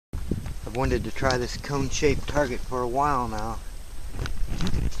I've wanted to try this cone-shaped target for a while now.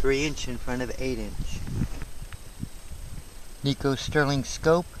 3" in front of 8". Nikko Stirling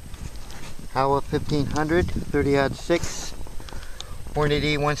scope, Howa 1500, 30-06,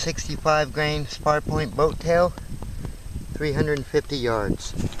 Hornady 165 grain spar point boat tail, 350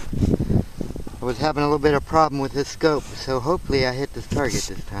 yards. I was having a little bit of problem with this scope, so hopefully I hit this target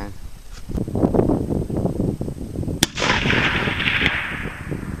this time.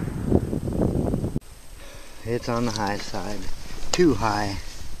 It's on the high side. Too high.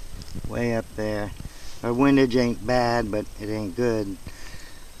 Way up there. Our windage ain't bad, but it ain't good.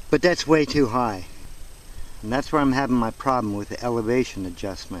 But that's way too high. And that's where I'm having my problem with the elevation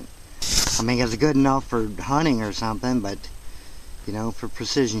adjustment. I mean, it's good enough for hunting or something, but, you know, for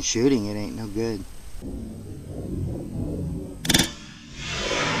precision shooting, it ain't no good.